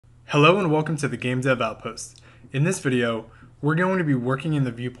Hello and welcome to the GameDev Outpost. In this video, we're going to be working in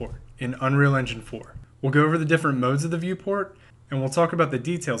the viewport in Unreal Engine 4. We'll go over the different modes of the viewport and we'll talk about the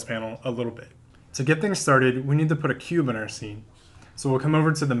details panel a little bit. To get things started, we need to put a cube in our scene. So we'll come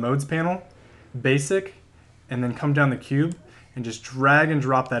over to the modes panel, basic, and then come down the cube and just drag and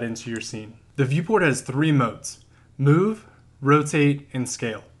drop that into your scene. The viewport has three modes: move, rotate, and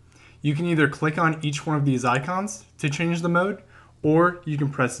scale. You can either click on each one of these icons to change the mode, or you can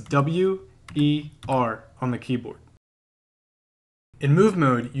press W, E, R on the keyboard. In move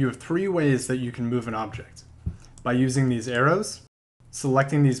mode, you have three ways that you can move an object: by using these arrows,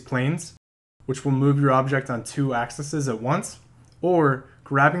 selecting these planes, which will move your object on two axes at once, or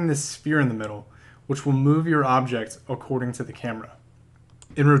grabbing this sphere in the middle, which will move your object according to the camera.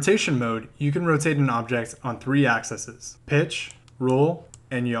 In rotation mode, you can rotate an object on three axes: pitch, roll,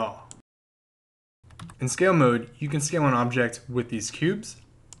 and yaw. In scale mode, you can scale an object with these cubes.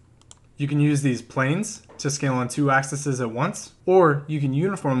 You can use these planes to scale on two axes at once, or you can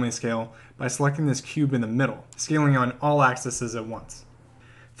uniformly scale by selecting this cube in the middle, scaling on all axes at once.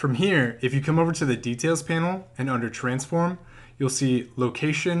 From here, if you come over to the details panel and under transform, you'll see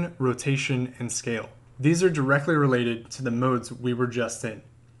location, rotation, and scale. These are directly related to the modes we were just in.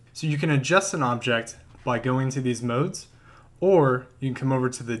 So you can adjust an object by going to these modes, or you can come over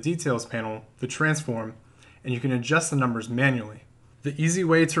to the details panel, the transform, and you can adjust the numbers manually. The easy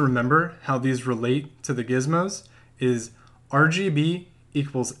way to remember how these relate to the gizmos is RGB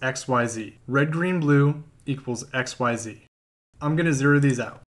equals XYZ. Red, green, blue equals XYZ. I'm going to zero these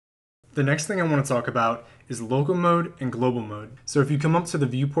out. The next thing I want to talk about is local mode and global mode. So if you come up to the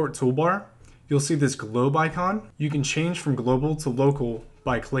viewport toolbar, you'll see this globe icon. You can change from global to local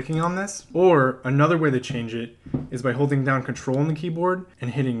by clicking on this, or another way to change it is by holding down Control on the keyboard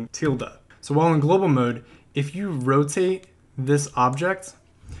and hitting tilde. So while in global mode, if you rotate this object,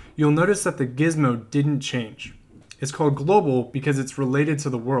 you'll notice that the gizmo didn't change. It's called global because it's related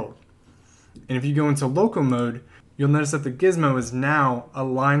to the world. And if you go into local mode, you'll notice that the gizmo is now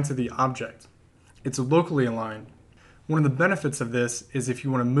aligned to the object. It's locally aligned. One of the benefits of this is if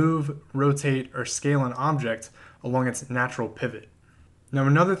you want to move, rotate, or scale an object along its natural pivot. Now,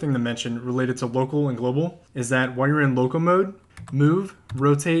 another thing to mention related to local and global is that while you're in local mode, move,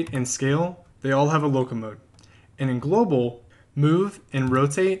 rotate, and scale, they all have a local mode. And in global, move and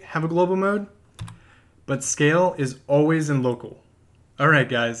rotate have a global mode, but scale is always in local. Alright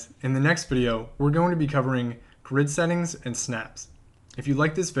guys, in the next video, we're going to be covering grid settings and snaps. If you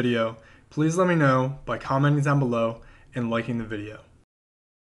like this video, please let me know by commenting down below and liking the video.